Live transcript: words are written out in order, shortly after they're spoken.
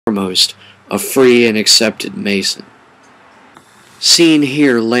foremost a free and accepted Mason. Seen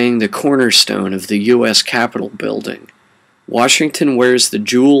here laying the cornerstone of the U.S. Capitol building, Washington wears the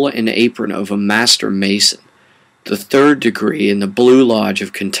jewel and apron of a Master Mason, the third degree in the Blue Lodge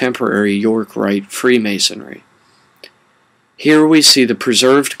of contemporary York Rite Freemasonry. Here we see the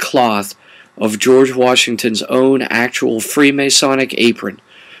preserved cloth of George Washington's own actual Freemasonic apron,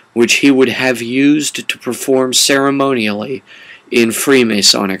 which he would have used to perform ceremonially in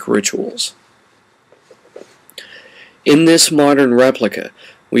Freemasonic rituals. In this modern replica,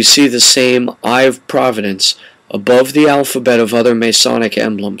 we see the same Eye of Providence above the alphabet of other Masonic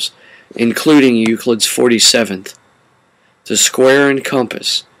emblems, including Euclid's 47th, the square and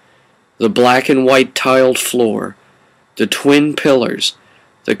compass, the black and white tiled floor, the twin pillars,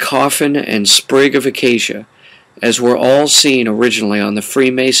 the coffin and sprig of acacia, as were all seen originally on the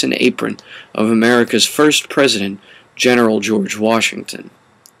Freemason apron of America's first president, General George Washington.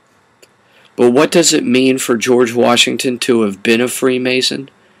 But what does it mean for George Washington to have been a Freemason?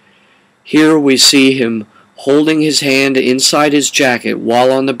 Here we see him holding his hand inside his jacket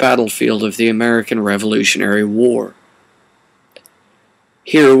while on the battlefield of the American Revolutionary War.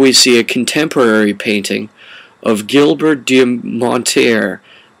 Here we see a contemporary painting of Gilbert de Montier,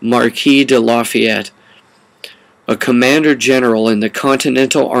 Marquis de Lafayette, a commander-general in the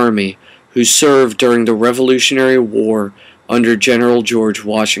Continental Army who served during the Revolutionary War under General George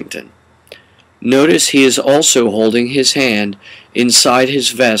Washington. Notice he is also holding his hand inside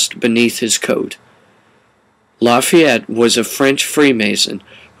his vest beneath his coat. Lafayette was a French Freemason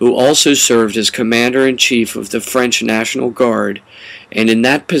who also served as commander-in-chief of the French National Guard, and in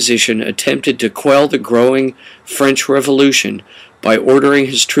that position attempted to quell the growing French Revolution by ordering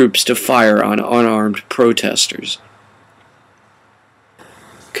his troops to fire on unarmed protesters.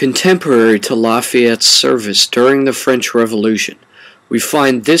 Contemporary to Lafayette's service during the French Revolution, we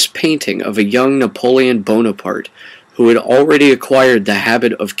find this painting of a young Napoleon Bonaparte who had already acquired the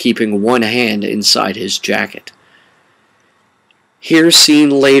habit of keeping one hand inside his jacket. Here seen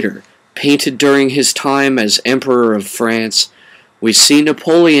later, painted during his time as Emperor of France, we see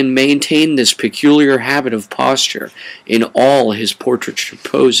Napoleon maintain this peculiar habit of posture in all his portraiture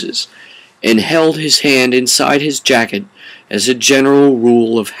poses, and held his hand inside his jacket as a general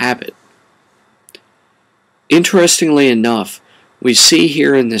rule of habit. Interestingly enough, we see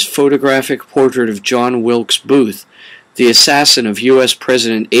here in this photographic portrait of John Wilkes Booth, the assassin of U.S.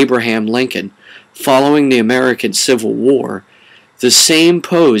 President Abraham Lincoln, following the American Civil War, the same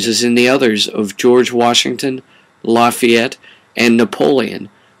pose as in the others of George Washington, Lafayette, and Napoleon,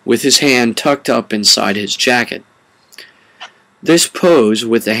 with his hand tucked up inside his jacket. This pose,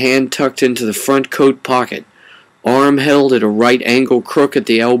 with the hand tucked into the front coat pocket, arm held at a right angle crook at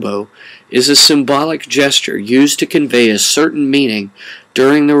the elbow, is a symbolic gesture used to convey a certain meaning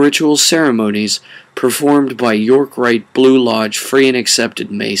during the ritual ceremonies performed by York Rite Blue Lodge Free and Accepted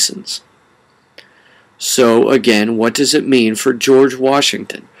Masons. So, again, what does it mean for George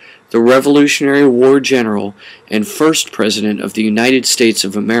Washington, the Revolutionary War general and first president of the United States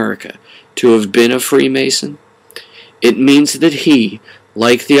of America, to have been a Freemason? It means that he,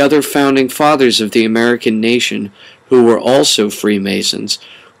 like the other founding fathers of the American nation who were also Freemasons,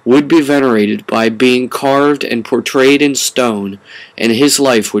 would be venerated by being carved and portrayed in stone, and his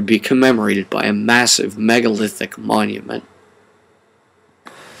life would be commemorated by a massive megalithic monument.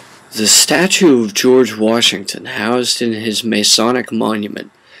 The statue of George Washington, housed in his Masonic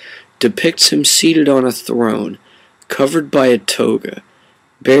monument, depicts him seated on a throne, covered by a toga,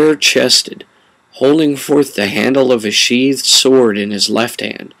 bare-chested, holding forth the handle of a sheathed sword in his left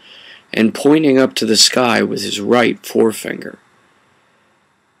hand, and pointing up to the sky with his right forefinger.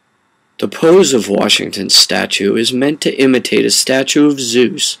 The pose of Washington's statue is meant to imitate a statue of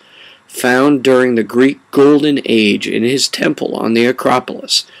Zeus, found during the Greek Golden Age in his temple on the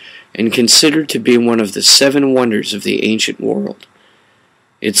Acropolis, and considered to be one of the 7 wonders of the ancient world.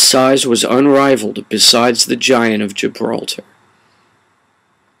 Its size was unrivaled besides the giant of Gibraltar.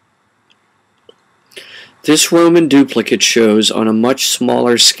 This Roman duplicate shows on a much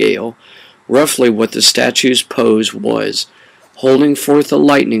smaller scale roughly what the statue's pose was, holding forth a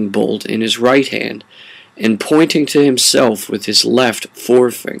lightning bolt in his right hand and pointing to himself with his left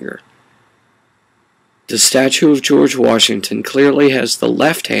forefinger. The statue of George Washington clearly has the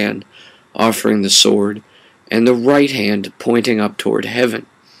left hand offering the sword and the right hand pointing up toward heaven.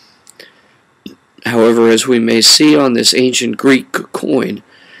 However, as we may see on this ancient Greek coin,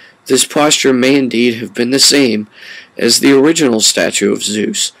 this posture may indeed have been the same as the original statue of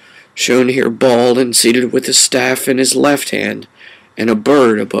Zeus, shown here bald and seated with a staff in his left hand and a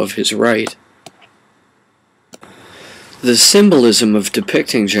bird above his right. The symbolism of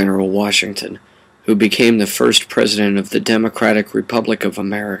depicting General Washington, who became the first president of the Democratic Republic of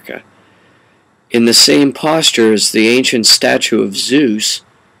America, in the same posture as the ancient statue of Zeus,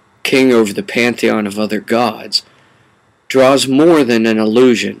 king over the pantheon of other gods, draws more than an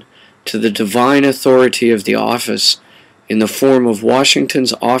allusion to the divine authority of the office in the form of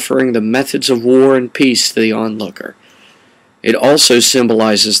Washington's offering the methods of war and peace to the onlooker. It also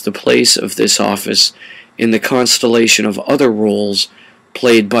symbolizes the place of this office in the constellation of other roles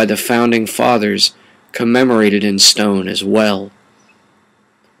played by the Founding Fathers, commemorated in stone as well.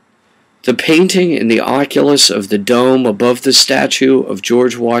 The painting in the oculus of the dome above the statue of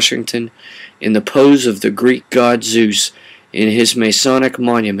George Washington in the pose of the Greek god Zeus in his Masonic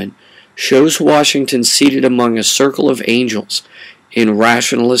monument shows Washington seated among a circle of angels in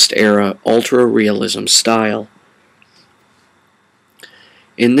rationalist-era ultra-realism style.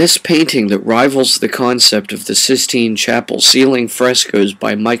 In this painting that rivals the concept of the Sistine Chapel ceiling frescoes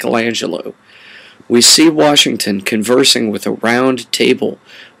by Michelangelo, we see Washington conversing with a round table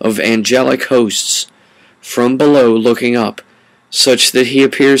of angelic hosts from below looking up, such that he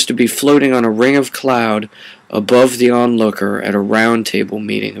appears to be floating on a ring of cloud above the onlooker at a round table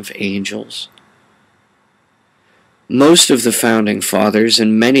meeting of angels. Most of the Founding Fathers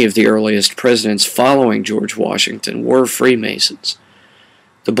and many of the earliest presidents following George Washington were Freemasons.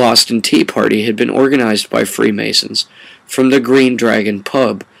 The Boston Tea Party had been organized by Freemasons from the Green Dragon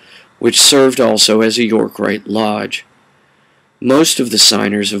pub, which served also as a York Rite Lodge. Most of the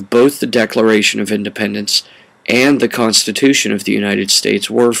signers of both the Declaration of Independence and the Constitution of the United States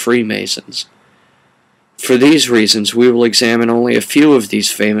were Freemasons. For these reasons, we will examine only a few of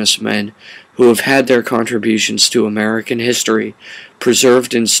these famous men who have had their contributions to American history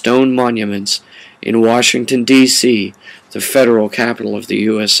preserved in stone monuments in Washington, D.C., the federal capital of the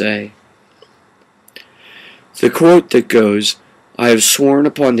USA. The quote that goes, "I have sworn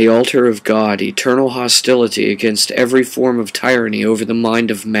upon the altar of God eternal hostility against every form of tyranny over the mind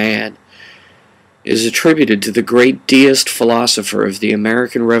of man," is attributed to the great deist philosopher of the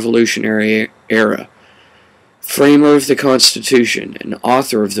American Revolutionary era, framer of the Constitution and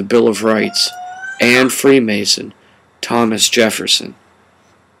author of the Bill of Rights, and Freemason, Thomas Jefferson.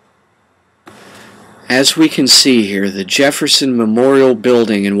 As we can see here, the Jefferson Memorial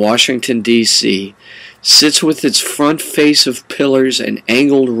Building in Washington, D.C. sits with its front face of pillars and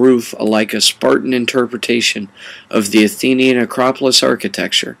angled roof like a Spartan interpretation of the Athenian Acropolis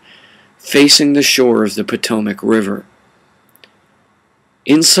architecture, facing the shore of the Potomac River.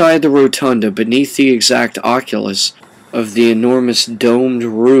 Inside the rotunda, beneath the exact oculus of the enormous domed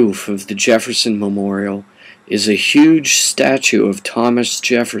roof of the Jefferson Memorial, is a huge statue of Thomas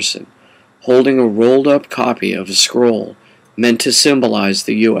Jefferson, holding a rolled-up copy of a scroll meant to symbolize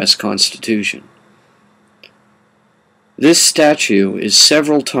the U.S. Constitution. This statue is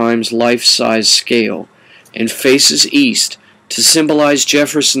several times life-size scale and faces east to symbolize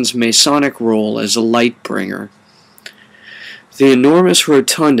Jefferson's Masonic role as a light bringer. The enormous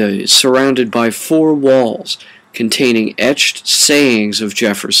rotunda is surrounded by 4 walls containing etched sayings of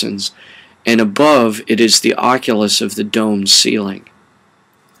Jefferson's, and above it is the oculus of the domed ceiling.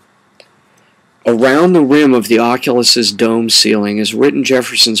 Around the rim of the oculus's dome ceiling is written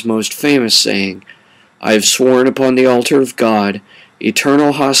Jefferson's most famous saying, "I have sworn upon the altar of God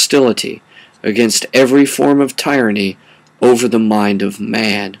eternal hostility against every form of tyranny over the mind of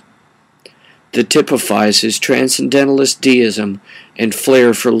man," that typifies his transcendentalist deism and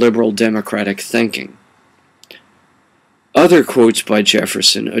flair for liberal democratic thinking. Other quotes by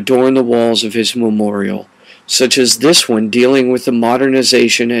Jefferson adorn the walls of his memorial, such as this one dealing with the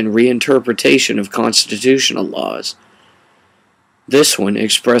modernization and reinterpretation of constitutional laws, this one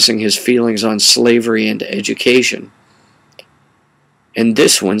expressing his feelings on slavery and education, and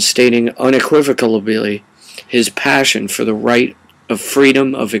this one stating unequivocally his passion for the right of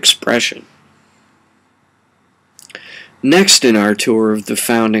freedom of expression. Next in our tour of the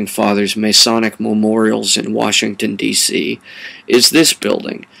Founding Fathers' Masonic memorials in Washington, D.C., is this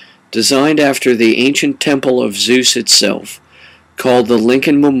building, designed after the ancient temple of Zeus itself, called the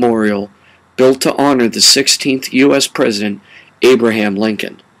Lincoln Memorial, built to honor the 16th U.S. President, Abraham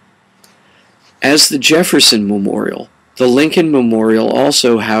Lincoln. As the Jefferson Memorial, the Lincoln Memorial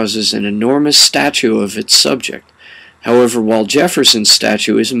also houses an enormous statue of its subject. However, while Jefferson's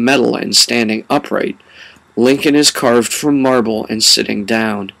statue is metal and standing upright, Lincoln is carved from marble and sitting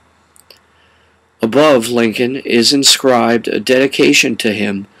down. Above Lincoln is inscribed a dedication to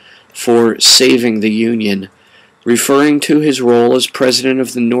him for saving the Union, referring to his role as President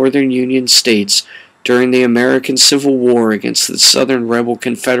of the Northern Union States during the American Civil War against the Southern rebel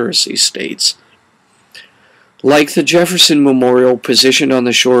Confederacy states. Like the Jefferson Memorial positioned on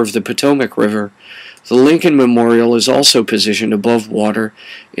the shore of the Potomac River, the Lincoln Memorial is also positioned above water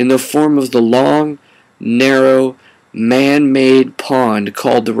in the form of the long, narrow, man-made pond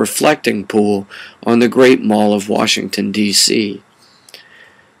called the Reflecting Pool on the Great Mall of Washington, D.C.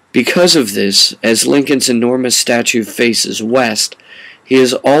 Because of this, as Lincoln's enormous statue faces west, he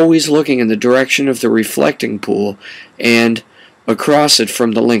is always looking in the direction of the reflecting pool and, across it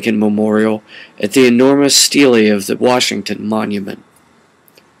from the Lincoln Memorial, at the enormous stele of the Washington Monument.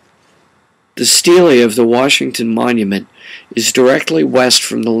 The stele of the Washington Monument is directly west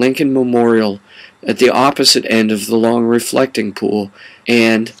from the Lincoln Memorial at the opposite end of the long reflecting pool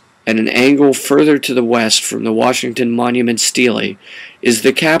and, at an angle further to the west from the Washington Monument stele, is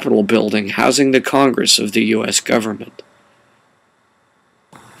the Capitol building housing the Congress of the U.S. government.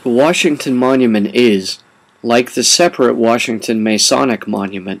 The Washington Monument is, like the separate Washington Masonic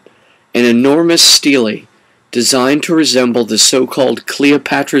Monument, an enormous stele designed to resemble the so-called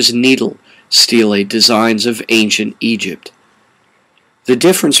Cleopatra's Needle stele designs of ancient Egypt. The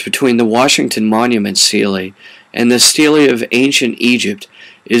difference between the Washington Monument stele and the stele of ancient Egypt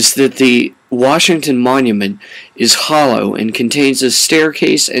is that the Washington Monument is hollow and contains a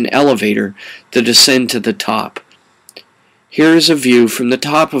staircase and elevator that ascend to the top. Here is a view from the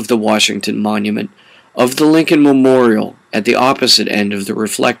top of the Washington Monument of the Lincoln Memorial at the opposite end of the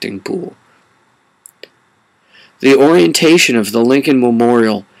reflecting pool. The orientation of the Lincoln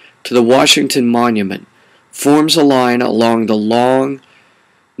Memorial to the Washington Monument forms a line along the long,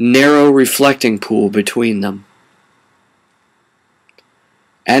 narrow reflecting pool between them.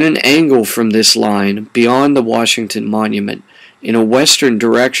 At an angle from this line, beyond the Washington Monument, in a western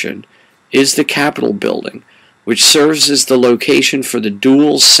direction, is the Capitol building, which serves as the location for the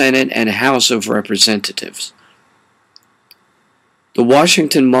dual Senate and House of Representatives. The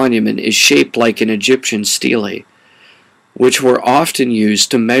Washington Monument is shaped like an Egyptian stele, which were often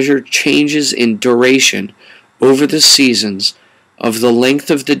used to measure changes in duration over the seasons of the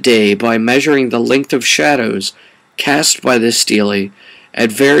length of the day by measuring the length of shadows cast by the stele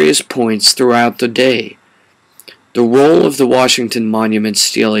at various points throughout the day. The role of the Washington Monument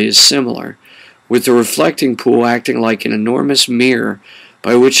stele is similar, with the reflecting pool acting like an enormous mirror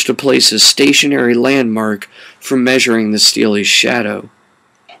by which to place a stationary landmark for measuring the stele's shadow.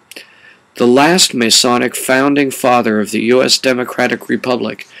 The last Masonic founding father of the U.S. Democratic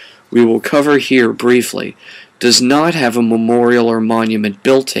Republic, we will cover here briefly, does not have a memorial or monument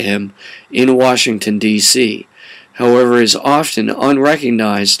built to him in Washington, D.C., however is often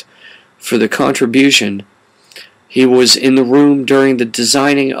unrecognized for the contribution he was in the room during the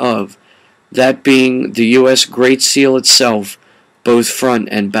designing of, that being the U.S. Great Seal itself, both front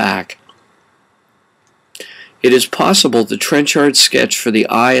and back. It is possible the trenchard sketch for the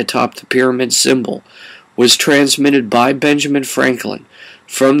eye atop the pyramid symbol was transmitted by Benjamin Franklin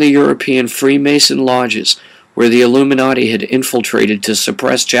from the European Freemason lodges where the Illuminati had infiltrated to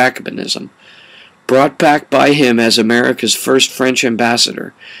suppress Jacobinism, brought back by him as America's first French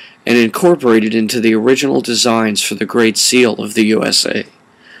ambassador, and incorporated into the original designs for the Great Seal of the USA.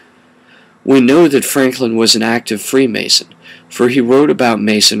 We know that Franklin was an active Freemason, for he wrote about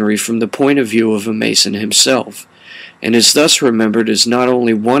Masonry from the point of view of a Mason himself, and is thus remembered as not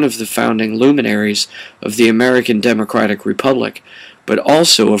only one of the founding luminaries of the American Democratic Republic, but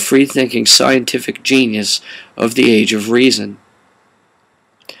also a free-thinking scientific genius of the Age of Reason.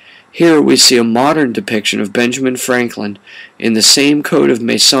 Here we see a modern depiction of Benjamin Franklin in the same coat of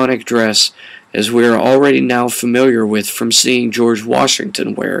Masonic dress as we are already now familiar with from seeing George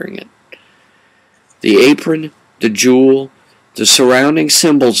Washington wearing it. The apron, the jewel, the surrounding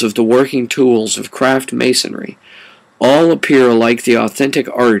symbols of the working tools of craft masonry all appear like the authentic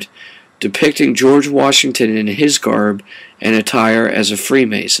art depicting George Washington in his garb and attire as a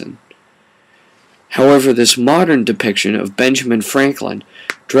Freemason. However, this modern depiction of Benjamin Franklin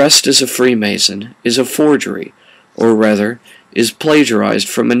dressed as a Freemason is a forgery, or rather, is plagiarized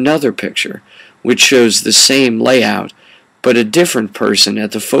from another picture, which shows the same layout, but a different person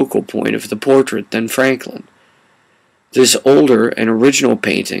at the focal point of the portrait than Franklin. This older and original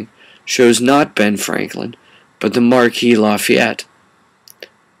painting shows not Ben Franklin, but the Marquis Lafayette.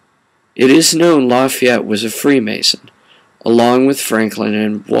 It is known Lafayette was a Freemason, along with Franklin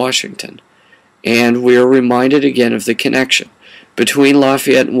and Washington, and we are reminded again of the connection between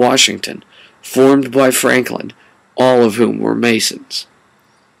Lafayette and Washington, formed by Franklin, all of whom were Masons.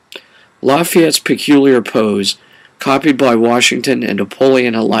 Lafayette's peculiar pose, copied by Washington and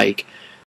Napoleon alike,